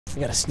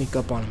We gotta sneak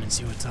up on him and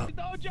see what's up.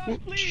 No, Josh,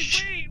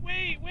 please,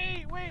 wait.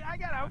 I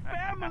got a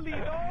family,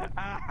 dog.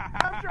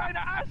 I'm trying to,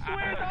 I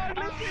swear, dog,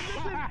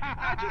 listen.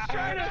 I just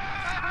trying to,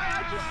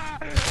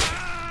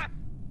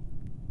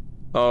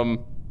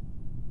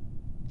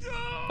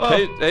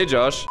 Hey,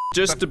 Josh.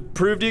 Just to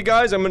prove to you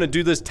guys, I'm gonna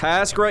do this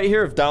task right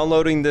here of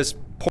downloading this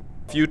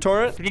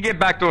uTorrent. Can you get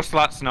backdoor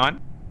sluts 9?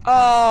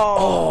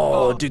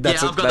 Oh, dude, that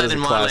is a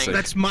classic.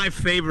 That's my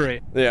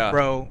favorite. Yeah,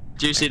 bro.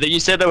 Juicy, that you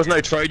said there was no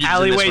Trojans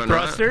Alleyway in this one,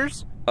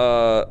 thrusters.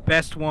 Right?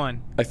 Best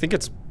one. I think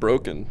it's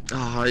broken.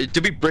 Oh,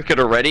 did we brick it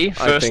already?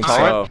 First I think time?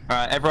 so.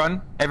 Alright,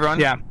 everyone.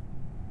 Yeah.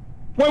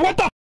 Wait, what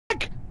the f***?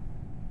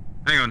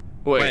 Hang on.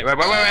 Wait.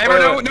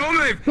 Everyone, no one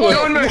move. No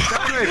one move.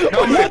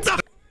 What the f***?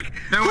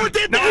 Who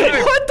did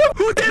that? What the?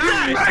 Who did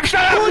that?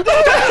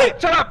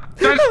 Shut up!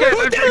 Don't scare them.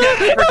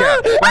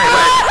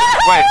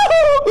 Wait.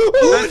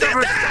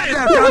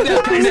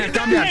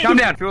 Calm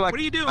down. I feel like What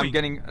are you doing? I'm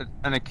getting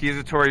an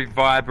accusatory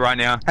vibe right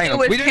now. Hang on.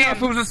 was We don't know him.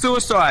 if it was a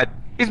suicide.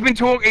 He's been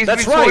talking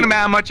That's talking right. about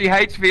how much he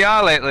hates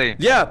VR lately.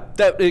 Yeah,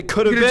 it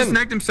could have He just been.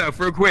 snagged himself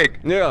real quick.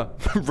 Yeah,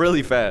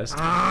 really fast.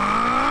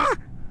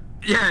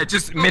 Yeah,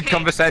 just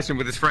mid-conversation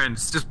with his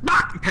friends. Just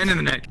pen in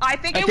the neck. I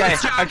think it Okay,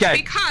 was Josh okay.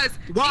 because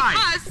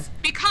Why?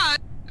 because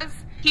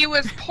he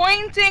was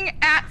pointing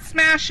at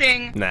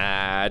smashing.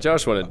 Nah,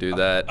 Josh wouldn't do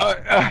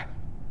that.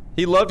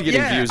 He loved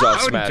getting views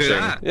off I wouldn't do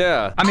smashing. that.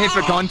 Yeah. I'm here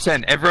for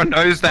content. Everyone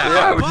knows that.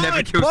 I would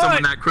never kill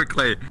someone that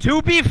quickly.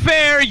 To be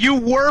fair, you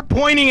were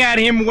pointing at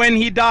him when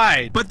he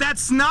died. But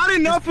that's not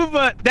enough of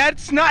a.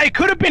 That's not. It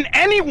could have been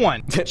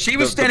anyone. She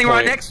was standing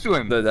right next to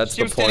him. That's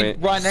She the was standing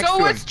point. right next So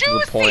to him. was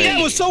Juicy. point. Yeah,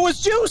 well, so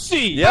was Juicy.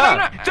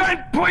 Yeah.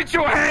 Don't point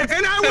your hands.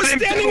 And I was at him,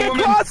 standing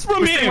woman. across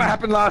from We've seen him. what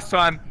happened last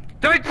time.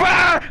 Don't.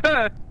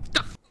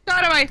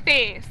 Out of my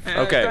face.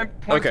 Okay.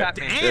 Don't point Okay. at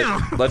me.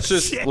 Damn. Let's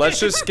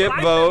just skip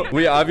vote.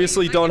 We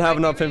obviously don't have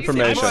enough I'm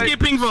information.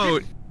 skipping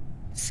vote.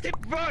 Skip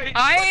vote.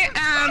 I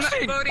am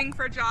voting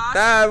for Josh.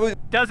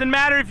 Doesn't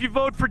matter if you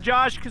vote for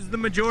Josh because the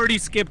majority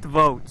skipped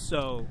vote.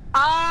 So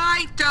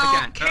I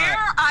don't Okay, care.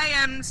 alright. I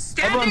am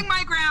standing Everyone,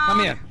 my ground. Come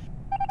here.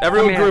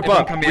 Everyone group Everyone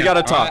up. come We here.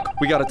 gotta talk. Alright.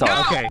 We gotta talk.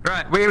 No. okay.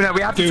 Right, we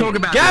have to talk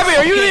about Gabby, this.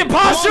 are you the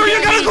imposter?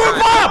 You gotta group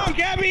Come on, up!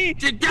 Gabby.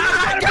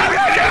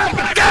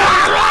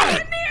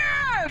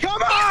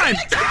 Come on!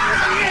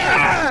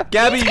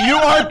 Gabby, you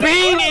are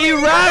being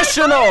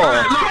irrational!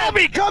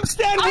 Gabby, come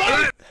stand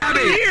right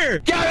here!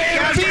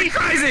 Gabby,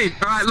 crazy!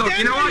 Alright, look,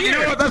 you know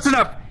what? That's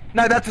enough.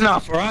 No, that's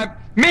enough, alright?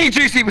 Me and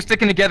Juicy were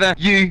sticking together.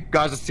 You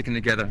guys are sticking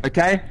together,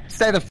 okay?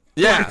 Stay the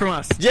away from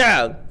us.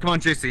 Yeah! Come on,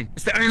 Juicy.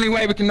 It's the only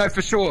way we can know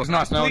for sure. It's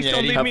nice knowing Please you, don't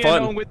Eddie. leave Have me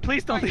fun. alone with.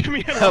 Please don't leave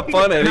me alone. Have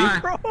fun, Eddie.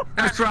 No,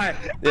 that's right.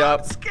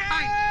 Yeah. Scared.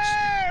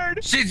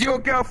 She's your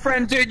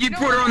girlfriend, dude. You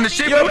brought her on the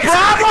ship. Your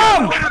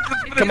problem! What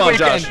happens for Come on, this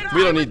Josh. weekend?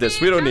 We don't need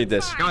this. We don't need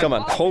this. Come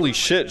on. Holy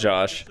shit,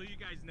 Josh. So you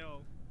guys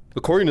know.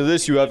 According to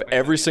this, you have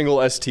every single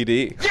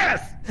STD.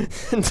 Yes!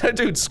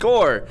 Dude,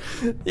 score.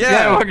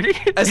 Yeah.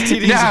 STD's,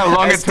 You know how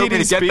long it took me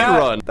to STD get speed that?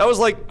 run. That was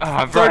like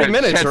Oh, 30 bro,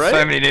 minutes, shed right?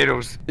 So many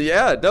needles.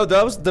 Yeah, no,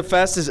 that was the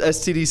fastest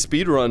STD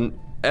speed run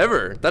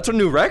ever. That's a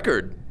new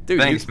record.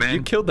 Dude, Thanks, you, man.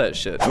 you killed that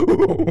shit. Yeah,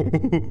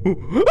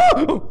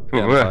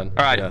 All fine.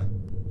 right. Yeah.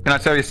 Can I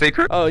tell you a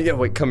secret? Oh yeah,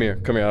 wait, come here.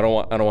 Come here. I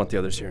don't want the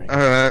others hearing.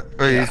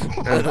 Please. Wait,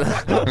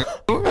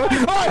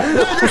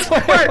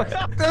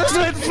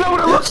 that's not what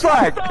it looks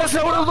like. That's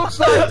not what it looks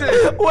like,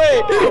 dude.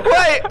 Wait.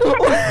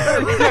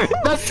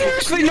 That's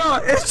seriously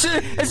not. It's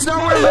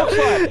not what it looks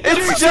like.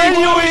 It's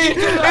genuine.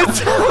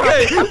 It's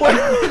okay. Wait.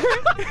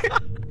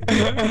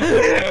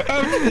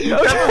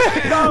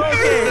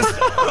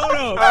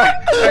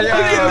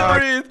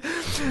 Breathe.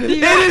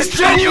 It is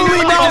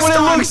genuinely not what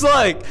it looks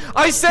like.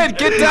 I said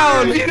get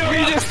down. You know what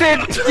you just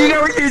did? You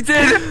know what you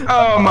did?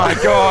 Oh my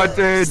god,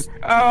 dude.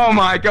 Oh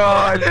my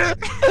god.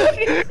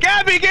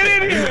 Gabby,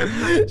 get in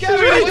here.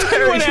 Gabby, you see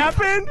what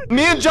happened?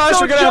 Me and Josh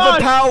So were gonna have a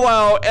Josh-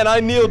 powwow, and I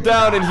kneeled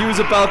down, and he was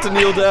about to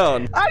kneel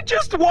down. I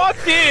just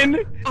walked in.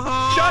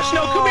 Josh,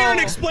 no, come here and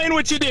explain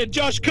what you did.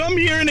 Josh, come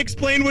here and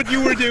explain what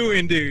you were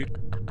doing, dude.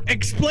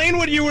 Explain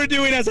what you were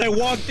doing as I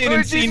walked in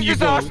and seen He you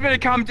just go. asked me to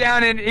come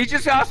down, and he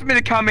just asked me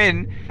to come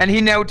in, and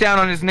he knelt down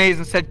on his knees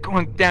and said, "Go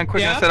on down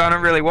quick." Yeah? And I said, "I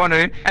don't really want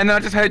to." And then I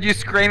just heard you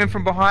screaming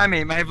from behind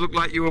me. It may have looked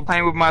like you were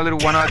playing with my little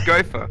one-eyed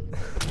gopher.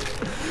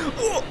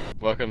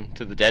 Welcome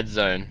to the dead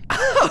zone.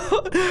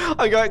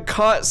 I got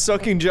caught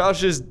sucking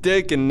Josh's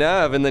dick and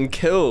Nav, and then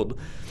killed.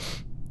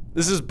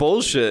 This is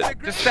bullshit.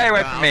 Just stay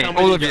away from me,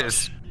 all of you.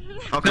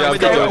 Yeah, I'm coming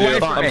with you.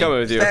 I'm coming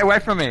with you. Stay away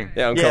from me.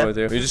 Yeah, I'm coming with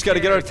you. We just gotta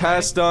get our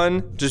tasks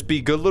done. Just be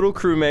good little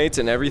crewmates,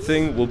 and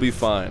everything will be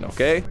fine.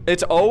 Okay?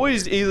 It's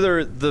always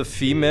either the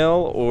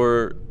female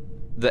or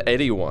the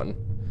Eddie one.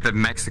 The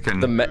Mexican.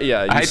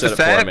 Yeah, you I hate said to it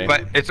say for it, me.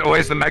 but it's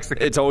always the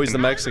Mexican. It's always the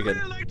Mexican.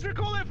 I'm in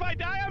electrical. If I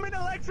die, I'm in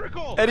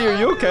electrical. Eddie, are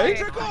you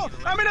okay?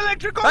 I'm in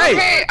electrical. Hey,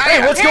 Okay,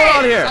 hey, what's going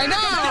on here?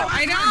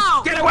 I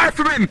know. Get away from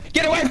from him!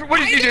 Get away from. What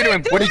did you do to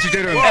him? What did you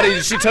do to him? Eddie,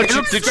 did she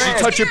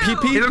touch your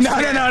pee-pee?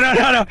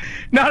 No.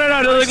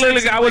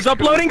 Look. I was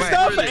uploading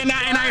stuff, and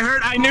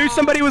I knew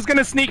somebody was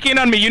gonna sneak in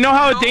on me. You know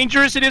how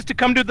dangerous it is to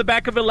come to the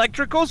back of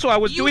electrical, so I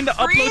was doing the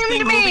upload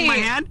thing, moving my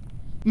hand.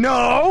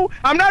 No,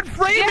 I'm not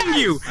framing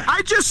you.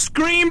 I just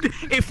screamed,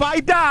 if I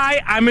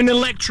die, I'm in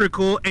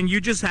electrical, and you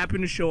just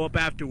happen to show up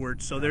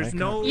afterwards. So there's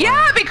no.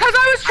 Yeah, because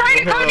I was trying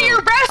to come to your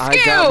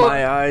rescue. I got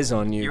my eyes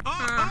on you.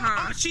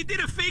 She did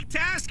a fake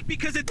task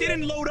because it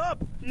didn't load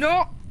up.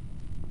 No.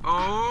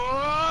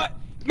 Oh!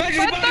 What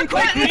the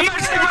button?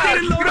 It's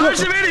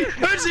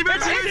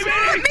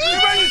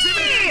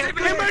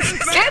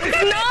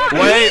not.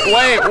 Wait.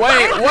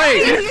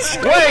 He's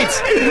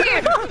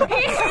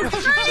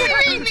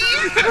screaming me.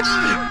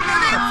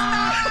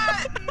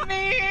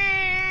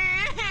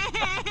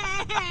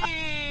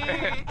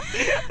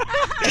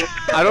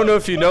 I don't know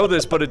if you know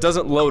this, but it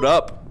doesn't load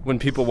up when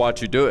people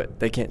watch you do it.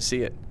 They can't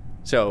see it.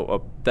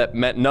 So that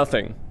meant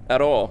nothing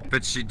at all.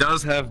 But she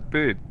does have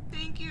boob.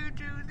 Thank you,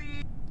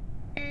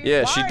 Julie.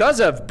 Yeah, she does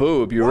have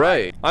boob. You're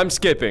right. I'm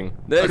skipping.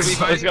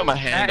 I've got my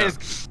hand up.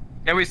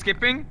 Are we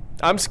skipping?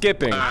 I'm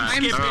skipping. I'm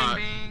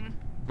skipping.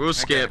 We'll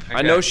skip.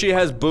 I know she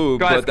has boob,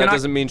 Guys, but that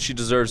doesn't mean she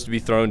deserves to be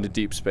thrown to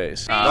deep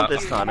space. Not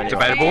this time, anyway.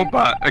 Debatable,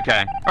 but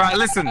okay. All right,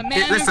 listen. A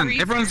man Listen,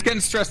 agrees. everyone's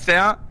getting stressed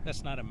out.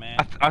 That's not a man.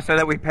 I say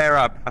that we pair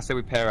up.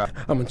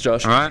 I'm with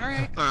Josh. All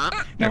right. Alright.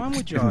 No, I'm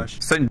with Josh.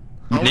 So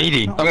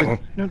needy. No,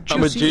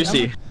 I'm with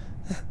Juicy.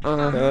 I'm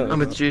I'm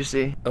with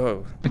Juicy.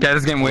 Oh. Okay, this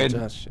is getting weird.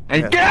 Josh.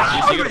 Hey, get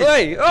out!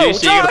 Hey,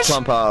 Juicy, you got a Josh!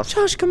 plump ass.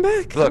 Josh, come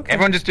back. Look,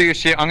 everyone just do your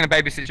shit. I'm gonna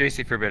babysit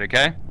Juicy for a bit,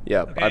 okay?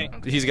 Yeah, Okay.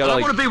 he's I got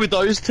don't want like. to be with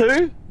those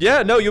two.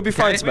 Yeah, no, you'll be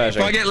fine Okay, If I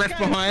smashing. get left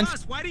behind,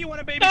 Why do you want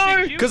to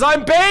babysit you? Cause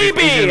I'm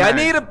baby. Easy, I man.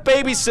 need a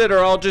babysitter.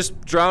 I'll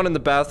just drown in the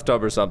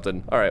bathtub or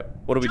something. All right,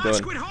 what are we Josh,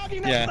 doing? quit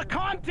hogging Yeah. the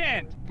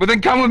content. well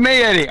then come with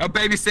me, Eddie. I'll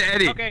babysit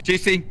Eddie. Okay.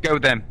 Juicy, go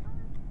with them.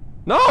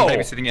 No, I'm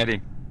babysitting Eddie.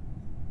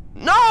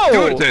 no,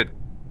 Do it, dude.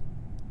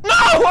 no,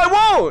 I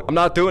won't. I'm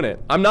not doing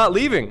it. I'm not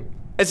leaving.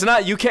 It's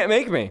not. You can't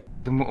make me.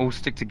 Then we'll all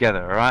stick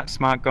together, alright,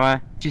 smart guy?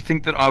 Do you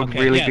think that I would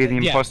really be the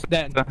imposter?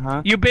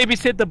 Huh? You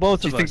babysit the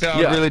both Do you of think us. that I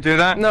would really do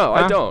that? No,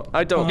 Huh? I don't.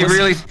 I don't. You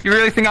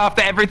really think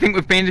after everything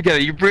we've been together,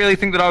 you really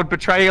think that I would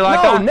betray you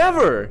like No, that?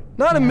 never.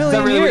 Not a Is million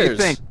that really years.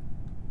 what you think?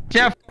 Do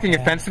you know how fucking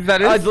offensive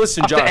that is?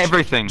 Listen, after Josh.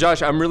 everything.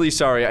 Josh, I'm really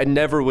sorry. I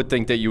never would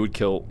think that you would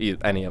kill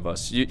any of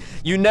us.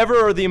 You never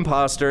are the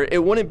imposter.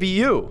 It wouldn't be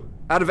you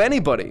out of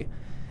anybody.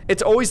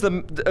 It's always the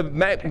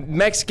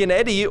Mexican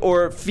Eddie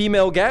or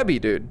female Gabby,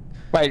 dude.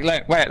 Wait,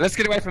 let's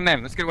get away from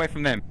them. Let's get away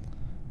from them.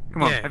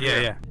 Come on.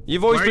 Yeah.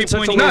 You've always Why are been you such a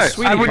pointing little No,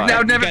 sweetie I would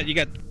pie. never. You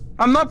got.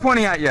 I'm not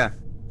pointing at you.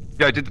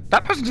 Yo, did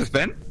that person just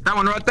vent? That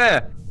one right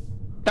there.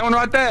 That one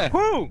right there.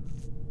 Who?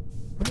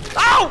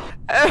 Ow!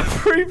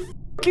 Every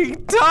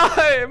fucking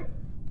time.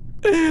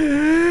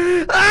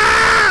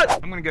 Ah!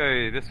 I'm gonna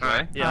go this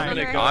way. Yeah, I'm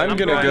gonna go. I'm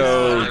gonna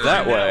go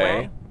that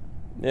way.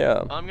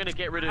 Yeah. I'm gonna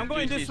get rid of I'm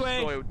going Juicy's this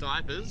way. soiled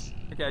diapers.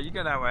 Okay, you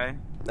go that way.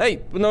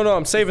 Hey, no,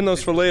 I'm saving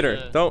those for later.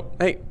 Yeah. Don't.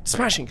 Hey,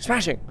 smashing.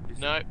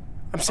 No.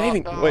 I'm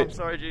saving. Oh, Wait. I'm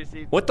sorry,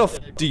 Juicy. What the f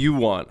do you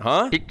want,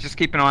 huh? Just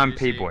keep an eye on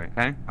P-boy,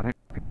 okay? I don't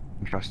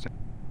trust him.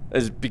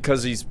 Is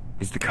because he's.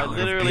 He's the I color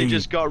literally of pee.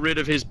 just got rid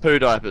of his poo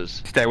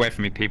diapers. Stay away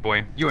from me,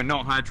 P-boy. You are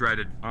not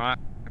hydrated, alright?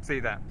 I can see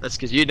that. That's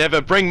because you never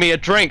bring me a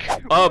drink.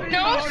 Up.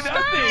 No,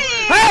 stop.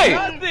 Hey!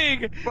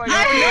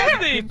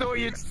 Nothing. You thought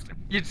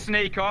you'd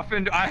sneak off,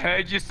 and I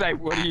heard you say,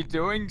 "What are you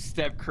doing,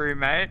 step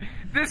crewmate?"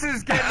 This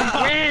is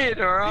getting weird,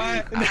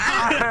 alright?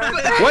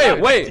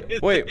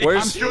 Wait.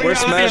 Where's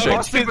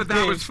smashing? But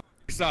that was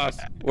sus.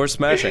 Where's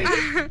smashing?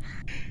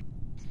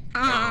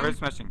 Where's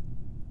smashing?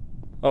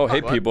 Oh,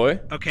 hey, What? P-boy.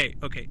 Okay.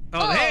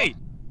 Oh, hey.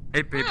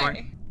 Hey, P-boy.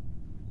 Hi.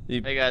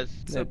 Hey guys.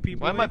 up,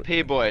 people? Why am I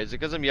pee boy? Is it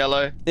because I'm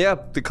yellow? Yeah,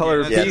 the color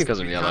of Yeah, pee. it's because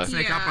I'm You yellow. can't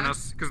sneak up on Yeah.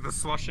 us because of the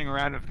sloshing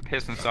around of the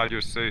piss inside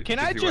your suit. Can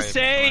Gives I you just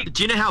away. say?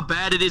 Do you know how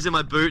bad it is in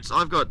my boots?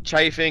 I've got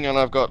chafing and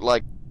I've got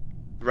like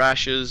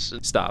rashes.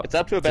 Stop. It's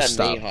up to about Just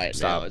knee height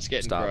stop. now. It's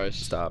getting stop. gross.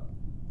 Stop.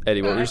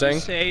 Eddie, what were you Can I saying?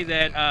 just say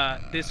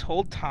that this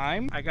whole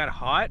time I got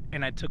hot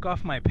and I took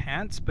off my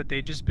pants, but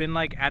they just been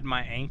like at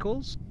my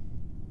ankles.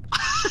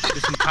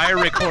 This entire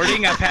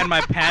recording, I've had my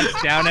pants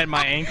down at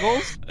my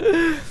ankles.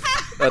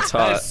 That's That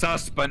hot. is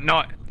sus, but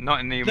not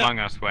in the Among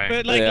Us way.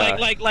 But Yeah.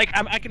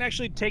 I can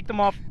actually take them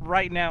off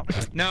right now.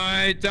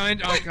 No,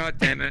 don't. Oh, god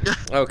damn it.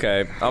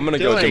 Okay, I'm gonna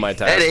go do my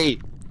task. Eddie.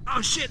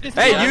 Oh shit! This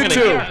Hey, is you I'm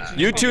two! gonna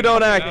You two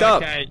don't act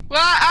up. Okay. Well,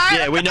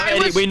 Yeah, we know I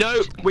Eddie. was, We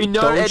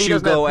know Don't Eddie you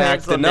doesn't go have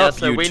pants on acting now, up,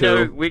 so you we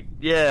two. know.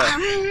 Yeah.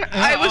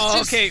 I was Oh,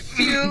 just okay.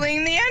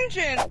 fueling the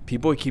engine.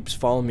 P-boy keeps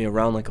following me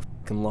around like a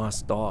fucking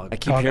lost dog. I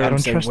keep Dog, I hearing him don't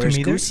saying, trust him "Where's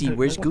either." Goosey?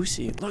 Where's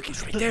Goosey?" Look,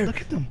 he's right there.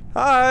 Look at them.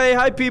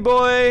 Hi,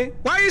 P-boy.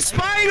 Why are you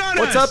spying on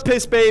What's us? up,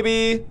 piss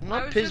baby? I'm I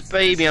not was piss just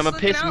baby. I'm a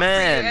looking piss out for you,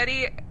 man.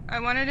 Eddie, I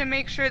wanted to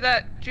make sure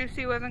that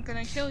Juicy wasn't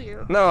gonna kill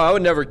you. No, I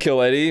would never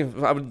kill Eddie.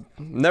 I would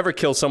never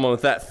kill someone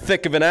with that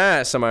thick of an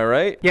ass, am I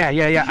right? Yeah.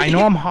 I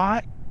know I'm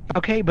hot.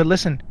 Okay, but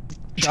listen,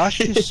 Josh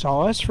just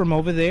saw us from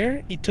over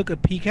there. He took a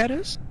peek at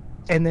us,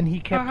 and then he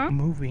kept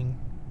moving.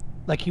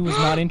 like he was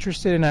not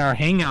interested in our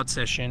hangout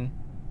session.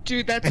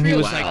 Dude, that's And he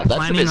real. was like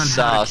planning on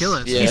how to kill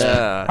us. He's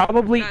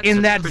probably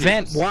in that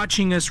vent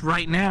watching us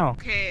right now.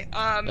 Okay,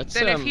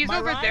 then if he's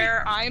over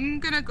there, I'm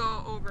gonna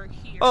go over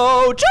here.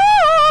 Oh,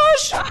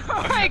 Josh!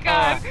 Oh my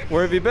god.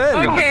 Where have you been?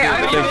 Okay,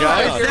 I'm Good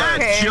guy. Is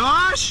that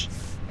Josh?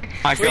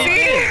 I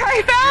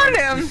found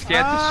him!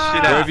 Scared the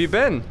shit Where out. have you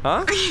been?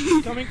 Huh?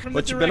 Coming from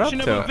What the you been up direction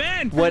to? of a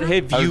van. What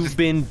have you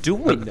been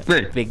doing,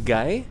 Look. big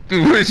guy?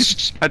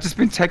 I just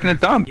been taking a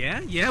dump. Yeah,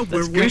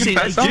 we're Goosey,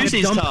 taking Goosey's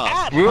a dump tough.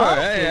 at. Whoa, Huh?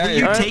 hey,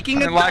 You're hey.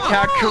 taking a I like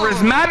how dump.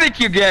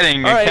 charismatic you're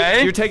getting, All right,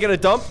 okay? you're taking a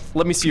dump?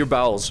 Let me see your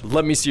bowels.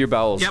 Let me see your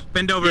bowels. Yep,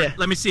 bend over. Yeah.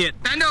 Let me see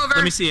it. Bend over!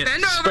 Let me see it.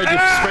 Bend over!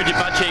 Spread your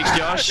butt cheeks,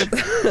 Josh.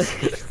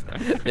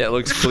 Yeah, it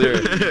looks clear.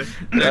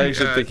 I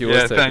actually think he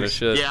was taking a thanks.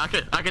 shit. Yeah,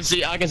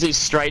 I can see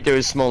straight to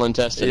his small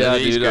intestine. Yeah,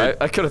 He's dude, good.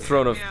 I could have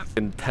thrown a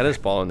fucking tennis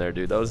ball in there,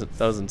 dude. That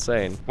was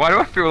insane. Why do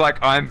I feel like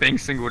I'm being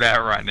singled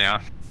out right now?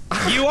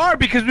 You are,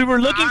 because we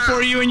were looking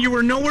for you and you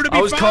were nowhere to be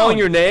I was found. calling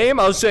your name.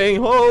 I was saying,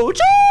 "Oh,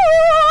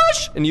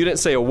 Josh!" and you didn't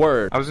say a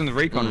word. I was in the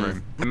recon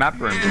room, the map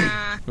room.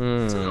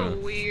 It's a little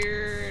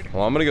weird.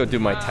 Well, I'm gonna go do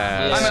my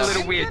task. I'm a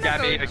little weird,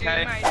 Gabby,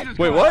 okay?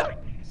 Wait,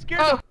 what? Scared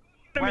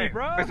the of me, Wait,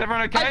 bro. is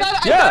everyone okay? I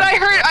thought Yeah.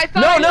 I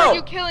thought I heard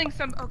you killing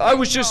some. Okay, I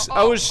was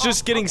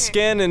just getting okay.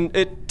 scanned and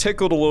it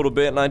tickled a little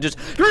bit, and I just.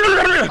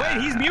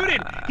 Wait, he's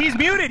muted. He's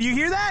muted. You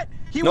hear that?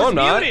 He No, was I'm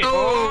not. muted.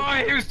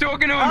 Oh, he was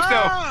talking to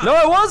himself. No,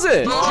 I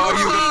wasn't. Oh,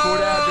 you were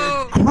caught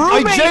out,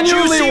 Crewmate I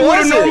genuinely Juicy would have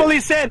wasn't. normally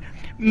said,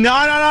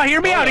 no, hear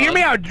me out, hear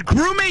me out.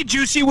 Crewmate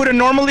Juicy would have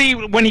normally,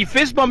 when he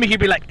fist bumped me, he'd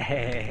be like,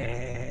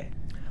 hey.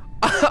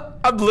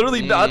 I'm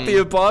literally not the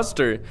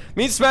imposter.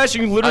 Me and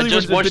Smashing literally I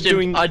just been watched him.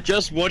 doing. I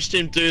just watched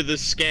him do the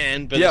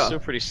scan, but Yeah. it's still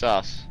pretty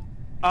sus.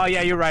 Oh,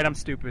 yeah, you're right, I'm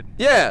stupid.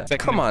 Yeah,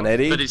 come on,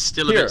 Eddie. But it's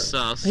still a Here. bit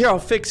sus. Here, I'll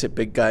fix it,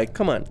 big guy.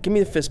 Come on, give me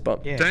the fist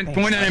bump. Yeah, Don't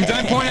thanks. point at him,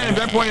 don't point at him,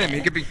 don't point at him.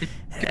 He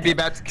could be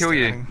about to kill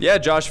you. Yeah,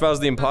 Josh, if I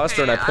was the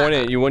imposter and I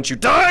pointed at you, wouldn't you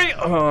die?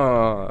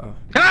 Oh.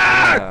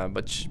 Yeah,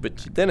 but you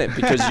didn't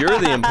because you're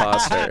the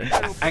imposter.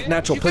 Act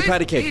natural, play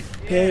patty cake.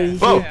 Patty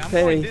Whoa. cake,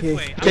 patty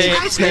cake. Did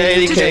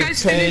you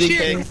guys finish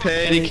your...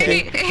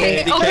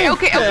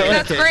 Okay,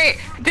 that's great.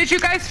 Did you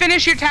guys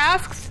finish your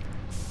tasks?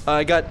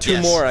 I got two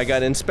Yes. more. I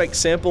got inspect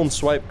sample and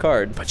swipe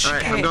card. But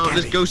Alright, I'm going.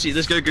 Let's go, Goosey.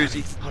 Let's go,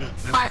 Goosey. Hold on.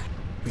 What?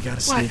 we gotta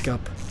sneak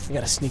up. We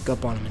gotta sneak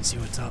up on him and see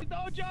what's up.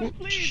 No, Josh,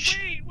 please,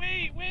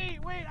 wait.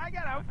 I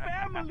got a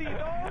family,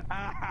 dog.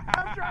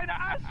 I'm trying to,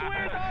 I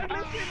swear, dog.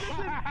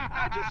 Listen.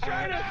 I just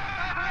try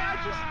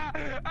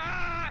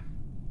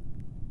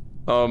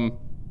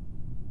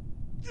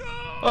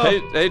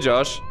to, Hey,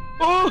 Josh.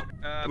 Oh!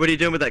 What are you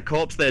doing with that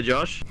corpse there,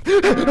 Josh?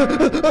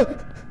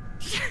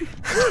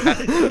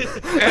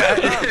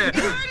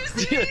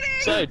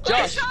 So, Josh.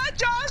 I saw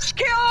Josh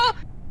kill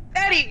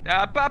Eddie.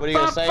 What are you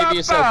gonna say to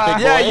yourself, big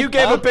boy? Yeah, you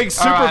gave a big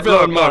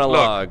supervillain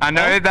monologue. I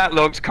know that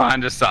looks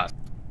kind of sus.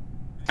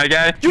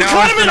 Okay? You No cut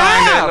one's him in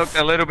denying that half! it looked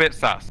a little bit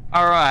sus.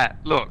 Alright,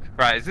 look.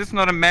 Right, is this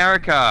not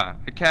America?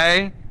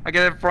 Okay? I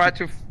get a right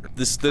to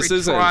This free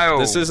isn't. trial.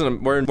 This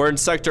isn't. We're in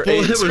Sector Well,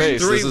 8 there was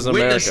space. three This is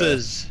America.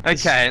 witnesses.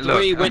 Okay, look,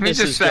 Three let me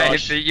witnesses, just say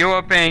Josh. that you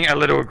are being a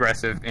little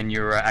aggressive in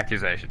your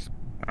accusations.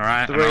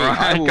 Alright? Three. I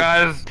Alright, will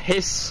guys?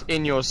 piss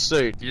in your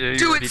suit. You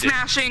Do already it, did.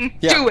 Smashing.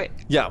 Yeah. Do it.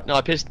 Yeah. No,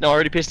 I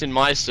already pissed in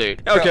my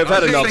suit. Okay, I've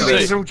had enough of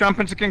These it. all jump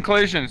into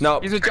conclusions. No.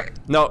 These are ju-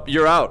 No,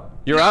 you're out.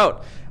 You're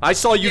out. I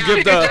saw you Yeah.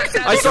 give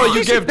the. I saw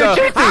you give the.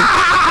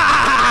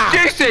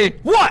 Juicy!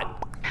 What?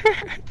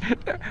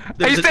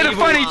 He said a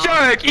funny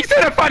joke! He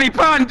said a funny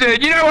pun,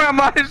 dude! You know where I'm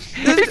at?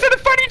 He said a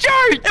funny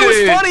joke, dude! It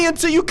was funny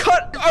until you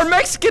cut our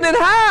Mexican in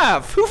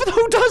half. Who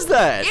does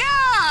that?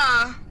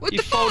 Yeah. What You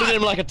the folded fuck?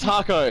 him like a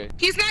taco.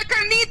 He's not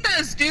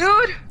carnitas,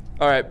 dude.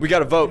 All right, we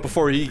gotta vote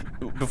before it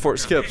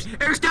skips.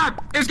 It was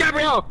Gab! It was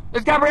Gabrielle!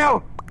 It's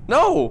Gabrielle!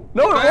 No,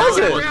 it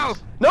wasn't. Gabrielle!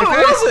 No,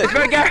 it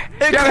wasn't.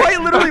 It Gab- quite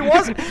literally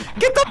wasn't.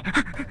 Get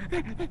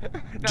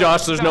the.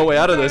 Josh, there's no way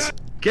out of this.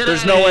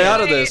 There's no way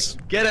out of this.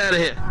 Get out of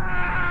here.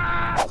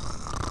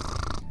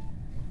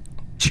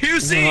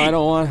 Juicy.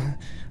 No, I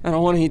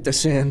don't want to eat the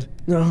sand.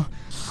 No.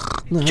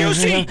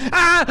 Juicy.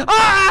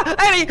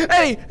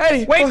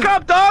 Eddie! Wake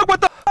up, dog!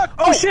 What the fuck?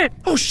 Oh, shit!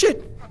 Oh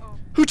shit!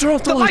 Who turned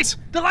off the lights?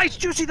 The lights,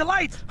 Juicy, the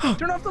lights!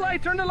 Turn off the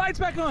light, turn the lights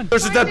back on!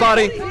 There's a dead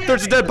body.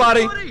 There's a dead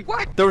body.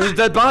 What? There was a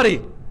dead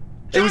body.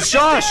 It was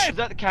Josh. Is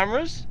that the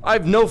cameras? I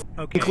have no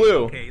Okay,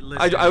 clue. okay,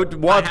 listen. I would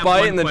walk I have by it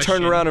one and then turn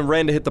question. around and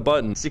ran to hit the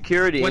button.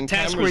 Security What and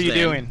task cameras were you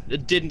then. doing?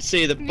 It didn't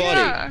see the body.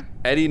 Yeah.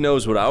 Eddie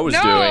knows what I was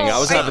No, doing. I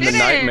was I having the didn't.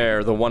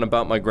 nightmare, the one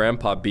about my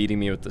grandpa beating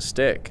me with the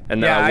stick.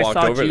 And then Yeah, I walked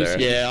saw over Juicy there.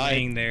 Yeah, I-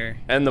 laying there.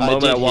 And the I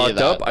moment did I hear walked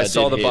that. up, I I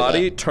saw did the hear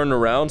body, that. turned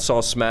around, saw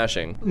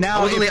smashing.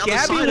 Now, was on the if other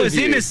Gabby side of was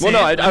you. innocent,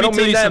 Well, no, I let me don't tell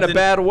mean you that in a something.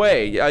 bad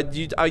way. I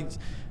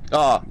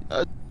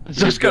was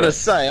just gonna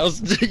say,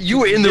 you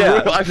were in the Yeah,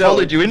 room. I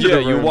followed you into the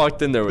room. Yeah, you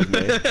walked in there with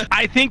me.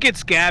 I think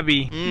it's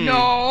Gabby.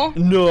 No.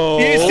 No.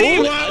 You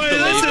see?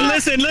 I believe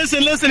Listen,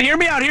 listen. Hear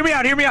me out.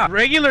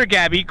 Regular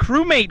Gabby,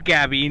 crewmate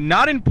Gabby,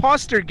 not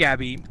imposter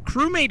Gabby.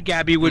 Crewmate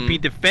Gabby would be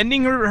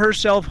defending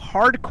herself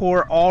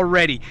hardcore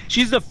already.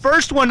 She's the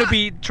first one to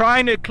be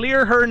trying to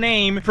clear her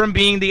name from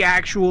being the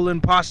actual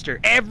imposter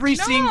every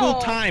single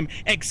time,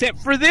 except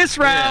for this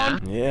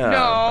round. Yeah.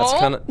 No. That's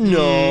kind of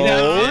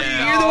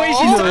You're the way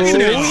she's talking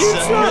to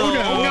us.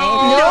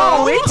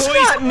 No, it's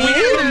not me. We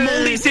have a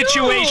moldy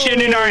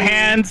situation in our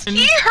hands.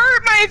 He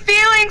hurt my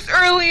feelings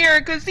earlier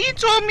because he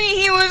told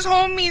me he was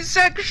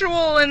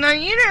homosexual and that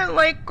you didn't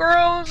like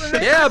girls.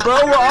 And Yeah, bro,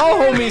 we're all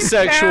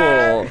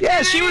homosexual.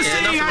 Yeah, she was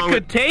saying I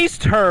could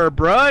taste her,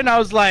 bruh, and I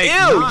was like, Ew,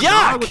 nah,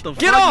 yuck! what the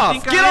Get fuck off!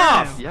 you think Get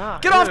I off!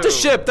 am? Get off the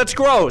ship. That's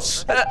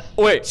gross.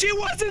 Wait. She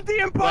wasn't the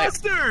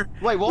imposter.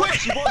 Wait, what?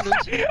 She wasn't.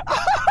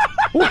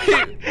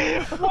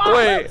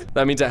 Wait.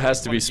 That means it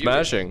has to be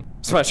smashing.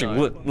 Smashing.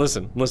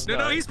 Listen. No,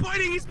 he's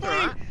pointing.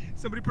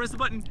 Somebody press the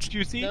button.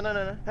 Juicy.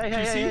 No.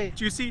 Hey.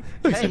 Juicy.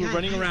 Hey. We're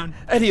running around.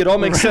 Eddie, it all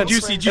makes sense.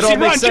 Juicy, It all run.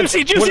 makes sense.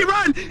 Juicy,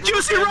 run.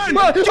 Juicy, run.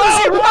 Run. Juicy,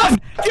 Oh, run.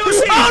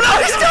 Juicy. Oh no,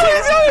 he's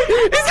coming!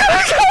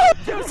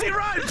 Juicy,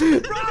 run.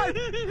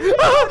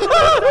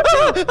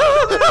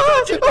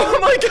 Oh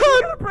my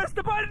god! Press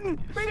the button.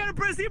 We gotta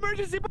press the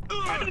emergency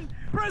button.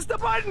 Press the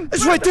button.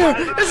 It's right there!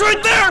 It's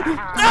right there! No!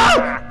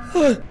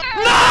 No!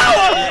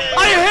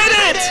 I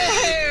hit it!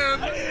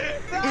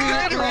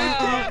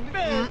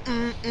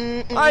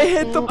 I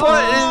hit the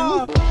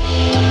button!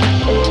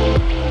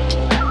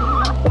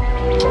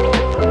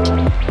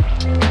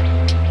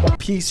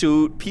 Pea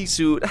suit. Pea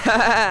suit.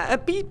 Yeah,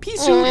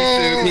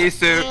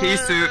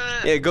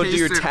 go do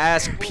your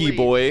task, pea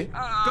boy.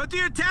 Go do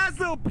your task,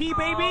 little pea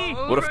baby.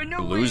 What a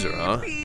loser, huh?